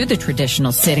can't do the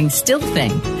traditional sitting still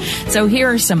thing. So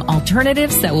here are some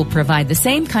alternatives that will provide the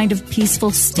same kind of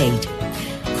peaceful state.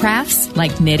 Crafts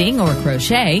like knitting or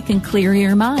crochet can clear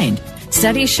your mind.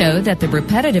 Studies show that the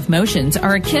repetitive motions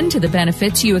are akin to the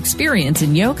benefits you experience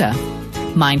in yoga.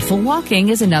 Mindful walking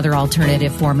is another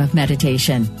alternative form of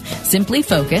meditation. Simply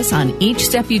focus on each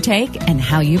step you take and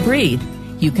how you breathe.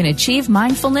 You can achieve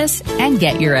mindfulness and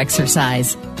get your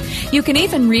exercise. You can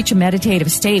even reach a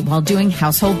meditative state while doing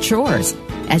household chores.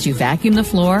 As you vacuum the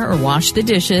floor or wash the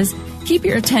dishes, keep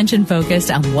your attention focused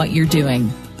on what you're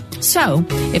doing. So,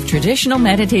 if traditional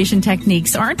meditation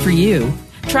techniques aren't for you,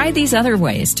 try these other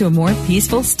ways to a more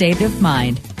peaceful state of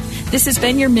mind. This has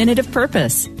been your Minute of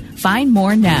Purpose. Find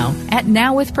more now at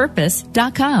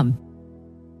nowwithpurpose.com.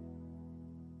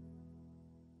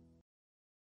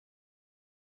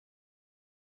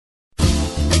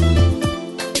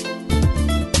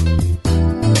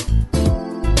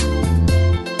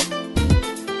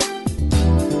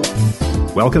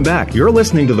 Welcome back. You're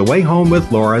listening to The Way Home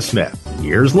with Laura Smith.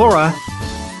 Here's Laura.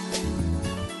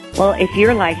 Well, if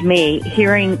you're like me,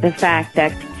 hearing the fact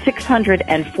that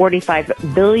 645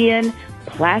 billion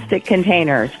plastic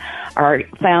containers are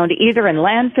found either in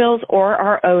landfills or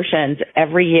our oceans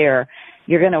every year,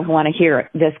 you're going to want to hear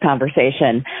this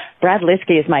conversation. Brad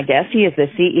Liskey is my guest. He is the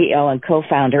CEO and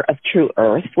co-founder of True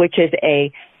Earth, which is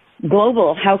a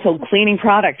global household cleaning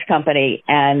product company,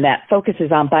 and that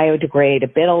focuses on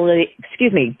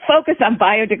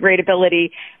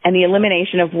biodegradability and the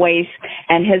elimination of waste.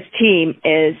 And his team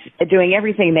is doing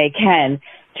everything they can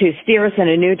to steer us in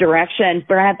a new direction.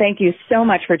 Brad, thank you so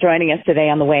much for joining us today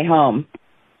on The Way Home.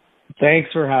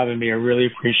 Thanks for having me. I really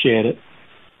appreciate it.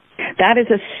 That is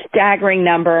a staggering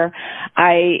number.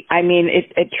 I mean,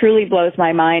 it truly blows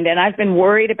my mind. And I've been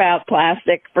worried about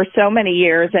plastic for so many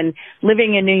years, and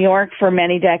living in New York for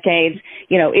many decades,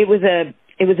 you know, it was a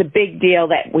big deal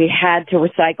that we had to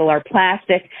recycle our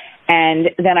plastic.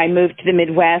 And then I moved to the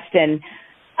Midwest, and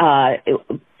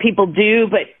people do,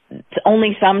 but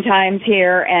only sometimes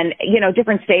here. And, you know,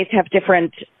 different states have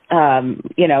different,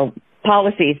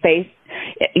 policies based,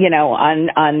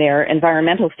 on their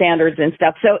environmental standards and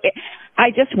stuff. So I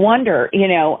just wonder,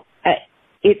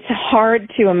 it's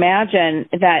hard to imagine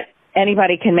that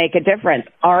anybody can make a difference.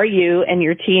 Are you and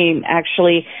your team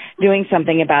actually doing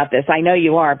something about this? I know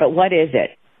you are, but what is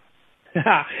it?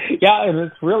 Yeah, and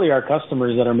it's really our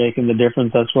customers that are making the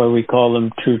difference. That's why we call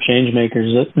them true change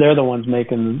makers. They're the ones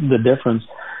making the difference.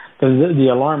 Because the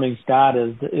alarming stat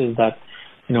is that,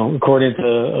 according to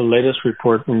a latest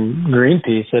report from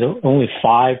Greenpeace, that only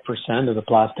 5% of the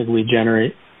plastic we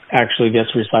generate actually gets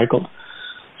recycled.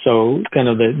 So kind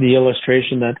of the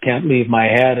illustration that can't leave my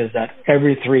head is that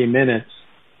every 3 minutes,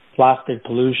 plastic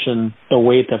pollution, the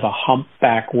weight of a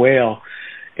humpback whale,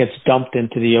 gets dumped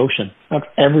into the ocean. That's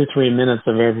every 3 minutes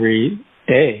of every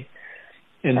day.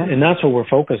 And that's what we're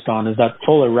focused on, is that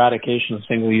full eradication of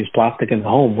single-use plastic in the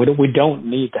home. We don't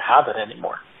need to have it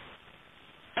anymore.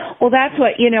 Well, that's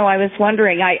what, I was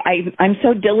wondering. I'm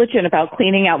so diligent about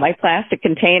cleaning out my plastic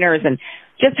containers and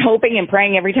just hoping and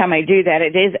praying every time I do that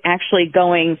it is actually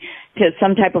going to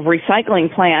some type of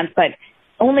recycling plant, but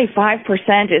only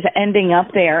 5% is ending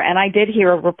up there. And I did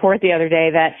hear a report the other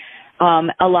day that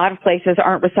a lot of places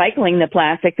aren't recycling the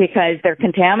plastic because they're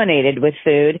contaminated with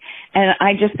food. And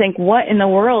I just think, what in the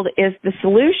world is the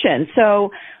solution?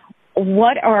 So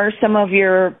what are some of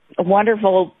your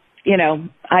wonderful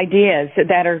ideas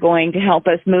that are going to help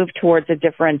us move towards a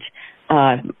different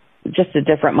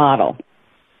model?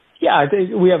 Yeah, I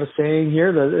think we have a saying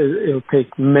here that it'll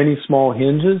take many small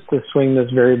hinges to swing this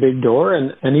very big door,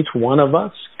 and each one of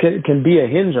us can be a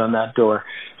hinge on that door.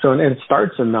 So, and it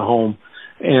starts in the home,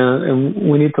 and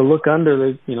we need to look under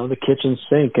the kitchen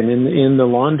sink and in the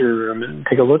laundry room and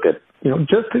take a look at,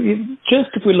 just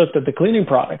if we looked at the cleaning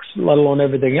products, let alone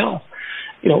everything else.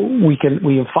 We can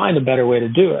find a better way to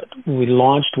do it. We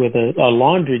launched with a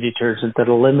laundry detergent that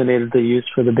eliminated the use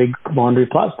for the big laundry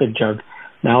plastic jug.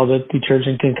 Now the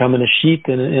detergent can come in a sheet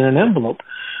in an envelope.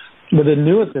 But the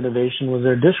newest innovation was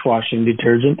our dishwashing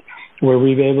detergent, where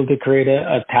we were able to create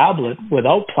a tablet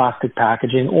without plastic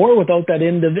packaging or without that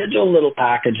individual little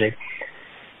packaging.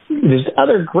 There's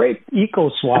other great eco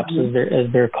swaps, as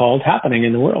they're called, happening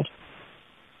in the world.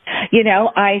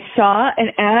 I saw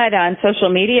an ad on social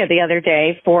media the other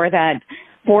day for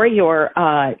your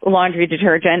laundry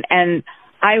detergent, and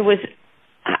I was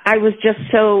just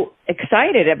so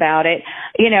excited about it.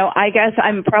 I guess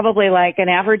I'm probably like an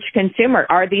average consumer.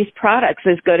 Are these products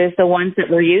as good as the ones that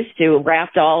we're used to,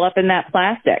 wrapped all up in that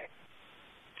plastic?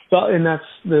 Well, and that's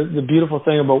the beautiful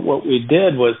thing about what we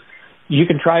did was you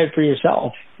can try it for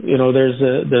yourself.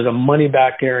 There's a money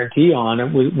back guarantee on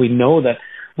it. We know that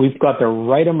we've got the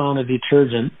right amount of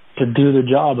detergent to do the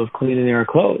job of cleaning our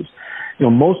clothes.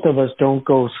 Most of us don't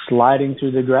go sliding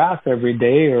through the grass every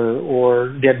day or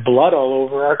get blood all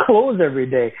over our clothes every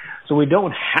day. So we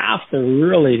don't have to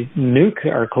really nuke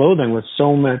our clothing with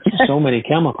so many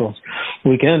chemicals.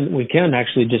 We can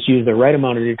actually just use the right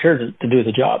amount of detergent to do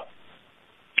the job.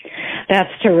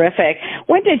 That's terrific.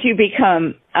 When did you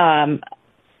become,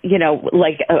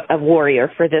 like a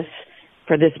warrior for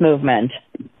this movement?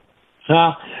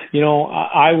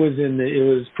 I was the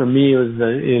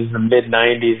mid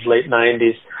 90s, late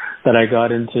 90s that I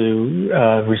got into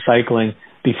recycling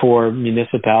before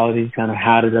municipalities kind of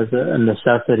had it as a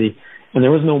necessity. And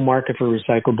there was no market for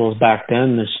recyclables back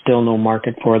then. There's still no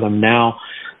market for them now.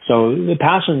 So the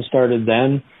passion started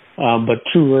then, but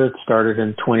True Earth started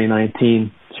in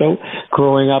 2019. So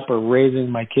growing up or raising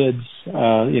my kids, it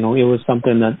was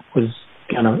something that was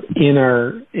kind of in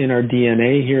our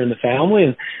DNA here in the family.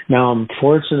 And now I'm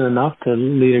fortunate enough to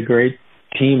lead a great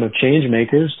team of change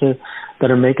makers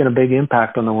that are making a big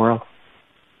impact on the world.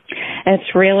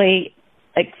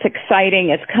 It's exciting,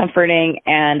 it's comforting,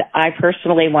 and I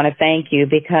personally want to thank you,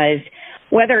 because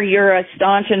whether you're a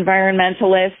staunch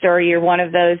environmentalist or you're one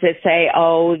of those that say,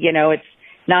 it's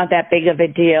not that big of a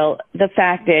deal, the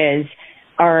fact is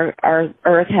our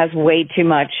Earth has way too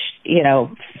much,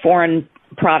 foreign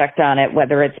product on it,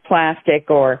 whether it's plastic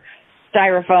or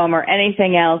styrofoam or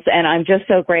anything else. And I'm just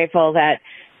so grateful that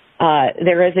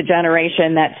there is a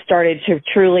generation that started to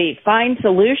truly find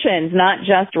solutions, not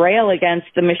just rail against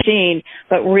the machine,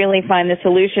 but really find the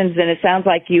solutions. And it sounds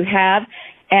like you have.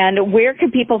 And where can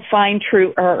people find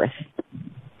True Earth?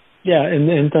 Yeah,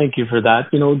 and thank you for that.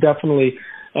 Definitely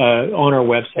on our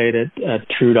website at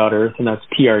true.earth, and that's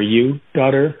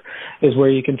TRU.earth, is where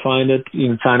you can find it. You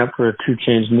can sign up for a True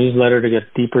Change newsletter to get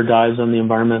deeper dives on the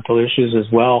environmental issues as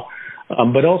well.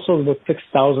 But also the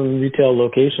 6,000 retail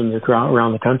locations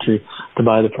around the country to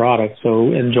buy the product.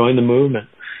 So, and join the movement.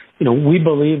 We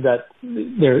believe that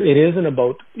it isn't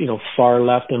about, far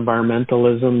left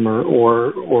environmentalism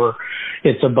or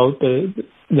it's about the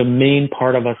main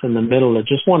part of us in the middle that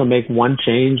just want to make one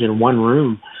change in one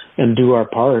room and do our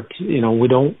part. We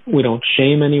don't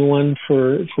shame anyone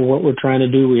for what we're trying to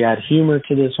do. We add humor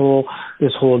to this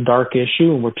whole dark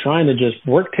issue, and we're trying to just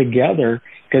work together,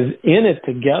 because in it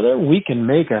together we can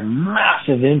make a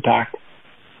massive impact.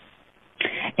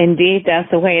 Indeed,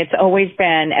 that's the way it's always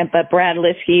been. But Brad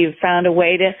Liskey, you've found a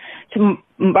way to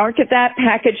market that,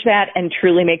 package that, and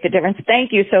truly make the difference.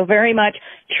 Thank you so very much.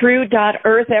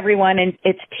 True.earth, everyone, and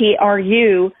it's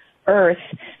TRU Earth,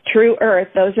 True Earth.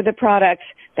 Those are the products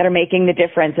that are making the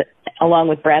difference, along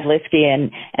with Brad Liskey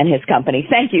and his company.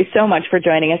 Thank you so much for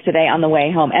joining us today on The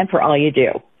Way Home and for all you do.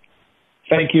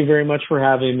 Thank you very much for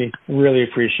having me. Really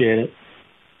appreciate it.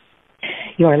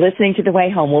 You are listening to The Way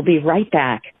Home. We'll be right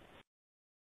back.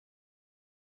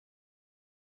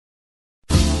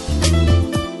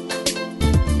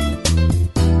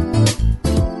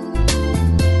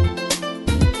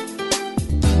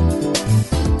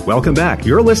 Welcome back.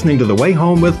 You're listening to The Way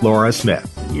Home with Laura Smith.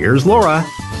 Here's Laura.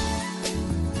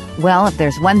 Well, if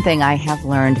there's one thing I have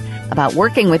learned about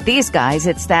working with these guys,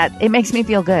 it's that it makes me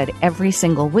feel good every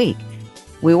single week.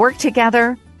 We work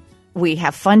together, we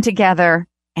have fun together,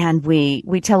 and we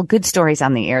tell good stories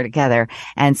on the air together.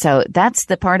 And so that's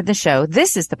the part of the show.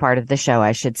 This is the part of the show,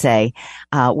 I should say,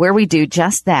 where we do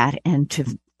just that.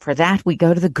 And for that, we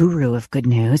go to the guru of good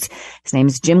news. His name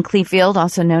is Jim Cleefield,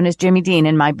 also known as Jimmy Dean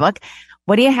in my book.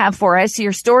 What do you have for us?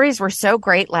 Your stories were so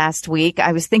great last week.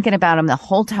 I was thinking about them the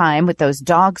whole time, with those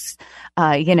dogs,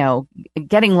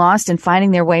 getting lost and finding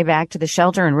their way back to the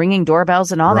shelter and ringing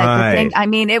doorbells and all that good thing. I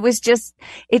mean, it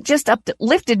just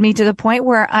uplifted me to the point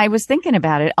where I was thinking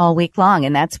about it all week long.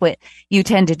 And that's what you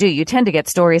tend to do. You tend to get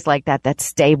stories like that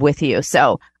stay with you.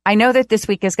 So I know that this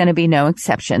week is going to be no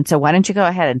exception. So why don't you go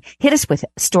ahead and hit us with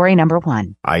story number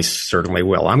one? I certainly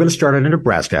will. I'm going to start in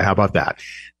Nebraska. How about that?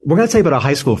 We're going to tell you about a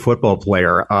high school football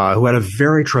player who had a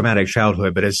very traumatic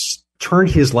childhood, but has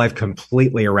turned his life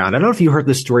completely around. I don't know if you heard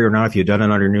this story or not, if you've done it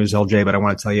on your news, LJ, but I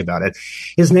want to tell you about it.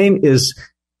 His name is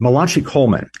Malachi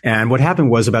Coleman. And what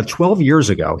happened was, about 12 years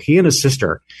ago, he and his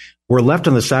sister were left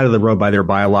on the side of the road by their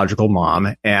biological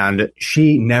mom, and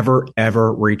she never,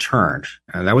 ever returned.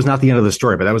 And that was not the end of the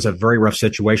story, but that was a very rough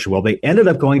situation. Well, they ended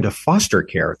up going to foster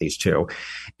care, these two,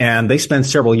 and they spent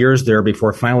several years there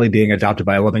before finally being adopted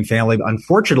by a loving family.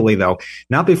 Unfortunately, though,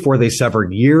 not before they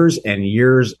suffered years and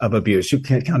years of abuse. You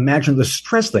can imagine the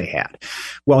stress they had.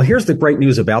 Well, here's the great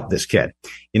news about this kid.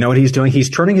 You know what he's doing? He's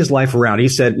turning his life around. He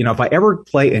said, if I ever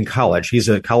play in college, he's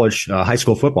a college high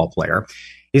school football player.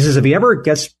 He says, if he ever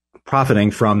gets profiting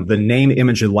from the name,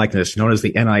 image, and likeness known as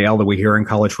the NIL that we hear in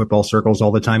college football circles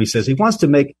all the time, he says he wants to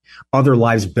make other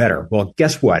lives better. Well,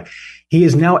 guess what? He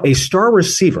is now a star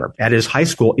receiver at his high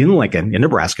school in Lincoln, in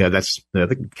Nebraska. That's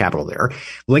the capital there.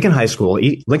 Lincoln High School,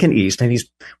 Lincoln East. And he's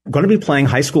going to be playing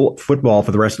high school football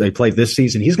for the rest of the play this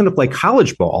season. He's going to play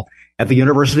college ball at the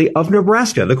University of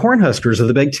Nebraska, the Cornhuskers of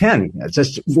the Big Ten. It's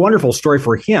just a wonderful story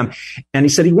for him. And he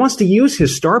said he wants to use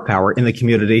his star power in the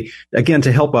community, again,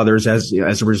 to help others as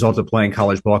a result of playing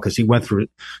college ball, because he went through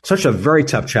such a very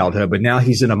tough childhood, but now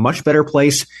he's in a much better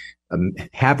place.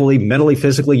 Happily, mentally,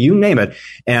 physically, you name it.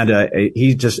 And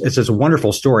it's just a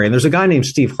wonderful story. And there's a guy named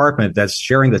Steve Hartman that's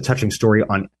sharing the touching story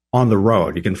on the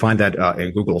road. You can find that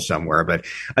in Google somewhere. But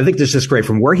I think this is great.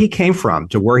 From where he came from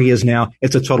to where he is now,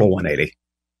 it's a total 180.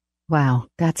 Wow,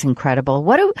 that's incredible.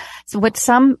 What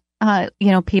some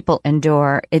people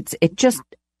endure,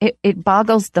 it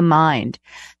boggles the mind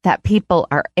that people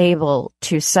are able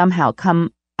to somehow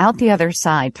come out the other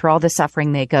side through all the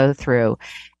suffering they go through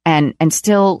and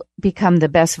still become the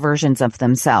best versions of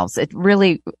themselves. It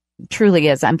really, truly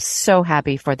is. I'm so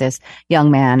happy for this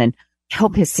young man, and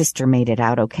hope his sister made it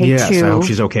out okay, yes, too. Yes, I hope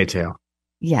she's okay, too.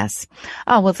 Yes.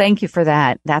 Oh, well, thank you for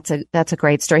that. That's a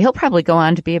great story. He'll probably go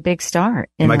on to be a big star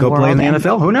in he might the go world. Play in the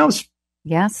NFL. Who knows?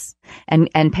 Yes.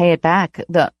 And pay it back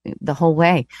the whole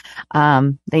way.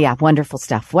 Yeah, wonderful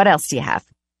stuff. What else do you have?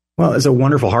 Well, it's a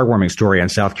wonderful, heartwarming story in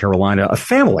South Carolina. A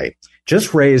family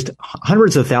just raised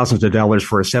hundreds of thousands of dollars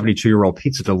for a 72-year-old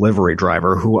pizza delivery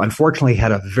driver who unfortunately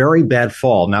had a very bad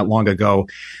fall not long ago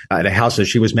at a house as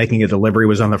she was making a delivery,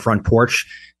 was on the front porch.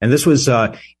 And this was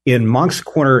in Moncks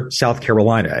Corner, South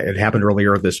Carolina. It happened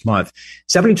earlier this month.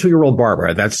 72-year-old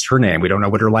Barbara, that's her name. We don't know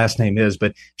what her last name is,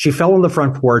 but she fell on the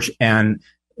front porch, and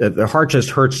the heart just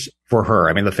hurts for her.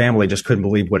 I mean, the family just couldn't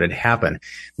believe what had happened.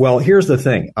 Well, here's the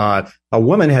thing. A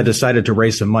woman had decided to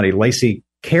raise some money. Lacey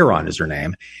Caron is her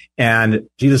name. And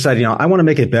she decided, I want to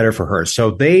make it better for her.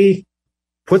 So they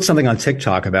put something on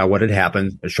TikTok about what had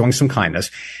happened, showing some kindness.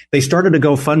 They started a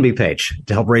GoFundMe page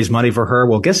to help raise money for her.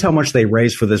 Well, guess how much they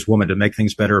raised for this woman to make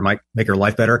things better, might make her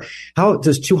life better? How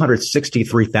does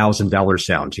 $263,000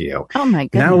 sound to you? Oh, my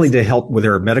goodness. Not only to help with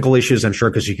her medical issues, I'm sure,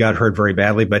 because she got hurt very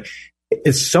badly, but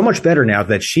it's so much better now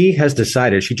that she has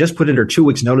decided, she just put in her 2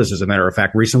 weeks notice, as a matter of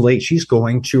fact, recently, she's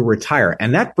going to retire.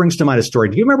 And that brings to mind a story.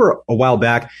 Do you remember a while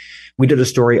back, we did a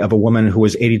story of a woman who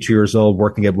was 82 years old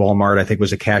working at Walmart, I think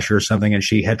was a cashier or something, and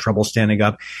she had trouble standing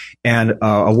up. And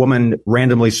a woman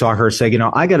randomly saw her say,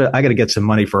 I gotta get some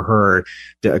money for her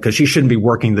because she shouldn't be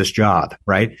working this job,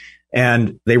 right?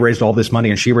 And they raised all this money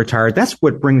and she retired. That's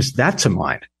what brings that to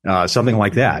mind, something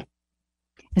like that.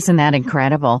 Isn't that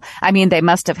incredible? I mean,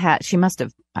 she must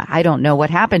have, I don't know what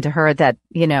happened to her that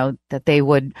they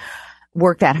would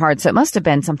work that hard. So it must have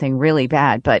been something really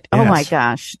bad, but yes. Oh my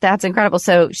gosh, that's incredible.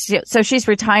 So she's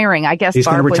retiring. I guess she's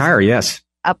going to retire. Yes.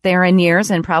 Up there in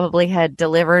years and probably had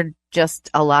delivered just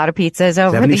a lot of pizzas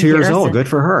over the years. 72 years old. Good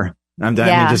for her. I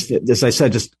mean, just as I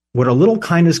said, just what a little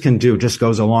kindness can do just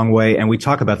goes a long way. And we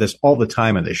talk about this all the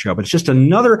time on this show, but it's just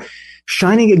another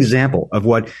shining example of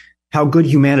how good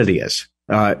humanity is.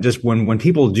 Just when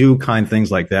people do kind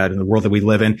things like that in the world that we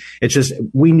live in, it's just,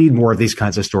 we need more of these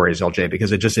kinds of stories, LJ,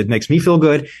 because it makes me feel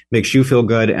good, makes you feel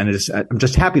good. And I'm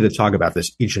just happy to talk about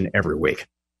this each and every week.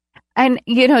 And,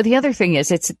 the other thing is,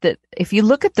 it's that if you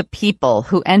look at the people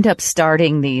who end up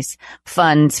starting these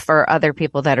funds for other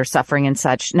people that are suffering and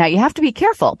such, now you have to be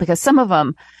careful because some of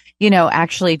them,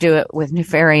 actually do it with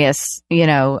nefarious,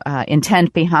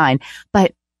 intent behind.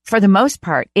 But for the most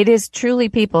part, it is truly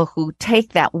people who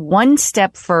take that one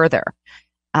step further,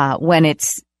 when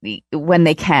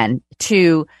they can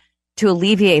to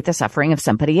alleviate the suffering of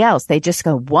somebody else. They just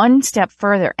go one step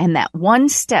further. And that one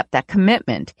step, that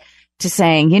commitment to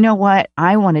saying, you know what,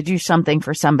 I want to do something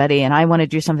for somebody and I want to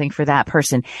do something for that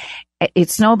person. It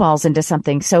snowballs into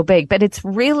something so big, but it's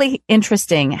really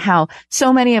interesting how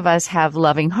so many of us have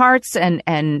loving hearts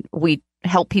and we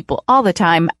help people all the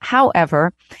time.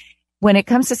 However, when it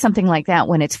comes to something like that,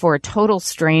 when it's for a total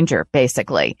stranger,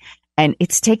 basically, and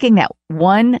it's taking that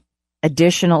one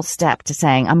additional step to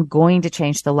saying, I'm going to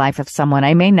change the life of someone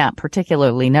I may not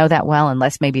particularly know that well,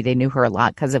 unless maybe they knew her a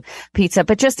lot because of pizza,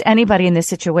 but just anybody in this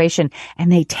situation.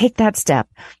 And they take that step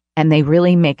and they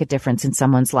really make a difference in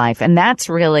someone's life. And that's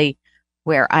really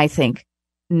where I think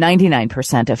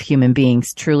 99% of human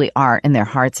beings truly are in their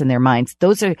hearts and their minds.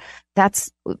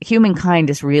 That's humankind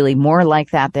is really more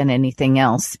like that than anything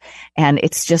else. And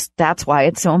that's why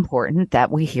it's so important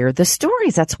that we hear the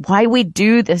stories. That's why we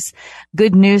do this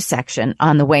good news section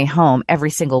on the way home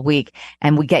every single week.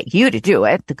 And we get you to do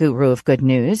it, the guru of good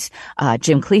news,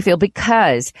 Jim Cleefield,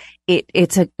 because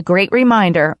it's a great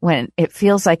reminder when it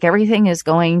feels like everything is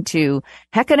going to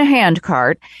heck in a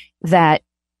handcart that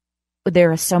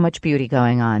there is so much beauty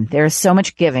going on. There is so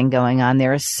much giving going on.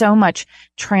 There is so much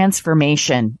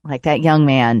transformation, like that young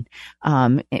man,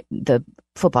 the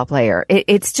football player.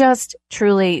 It's just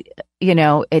truly,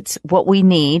 it's what we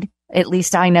need At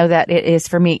least I know that it is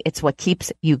for me. It's what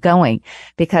keeps you going.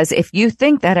 Because if you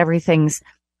think that everything's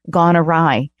gone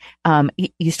awry,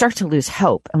 you start to lose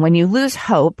hope. And when you lose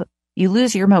hope, you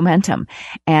lose your momentum.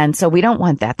 And so we don't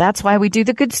want that. That's why we do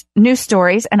the good news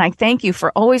stories. And I thank you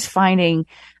for always finding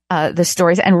the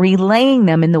stories and relaying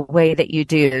them in the way that you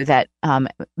do, that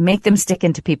make them stick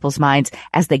into people's minds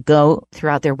as they go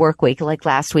throughout their work week. Like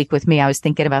last week with me, I was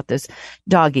thinking about those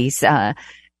doggies, the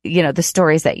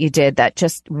stories that you did that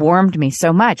just warmed me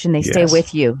so much, and they stay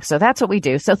with you. So that's what we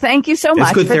do. So thank you so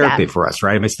much. It's good therapy for us,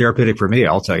 right? I mean, it's therapeutic for me.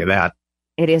 I'll tell you that.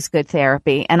 It is good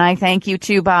therapy. And I thank you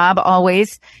too, Bob.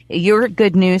 Always, you're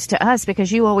good news to us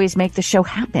because you always make the show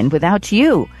happen. Without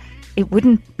you, it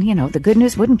wouldn't, the good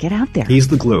news wouldn't get out there. He's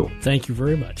the glue. Thank you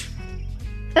very much.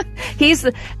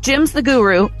 Jim's the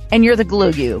guru, and you're the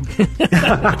glue you.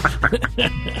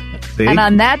 And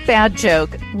on that bad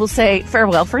joke, we'll say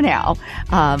farewell for now.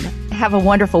 Have a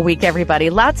wonderful week, everybody.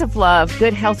 Lots of love,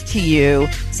 good health to you,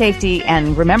 safety,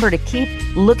 and remember to keep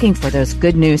looking for those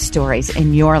good news stories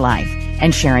in your life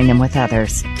and sharing them with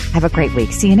others. Have a great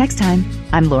week. See you next time.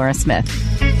 I'm Laura Smith.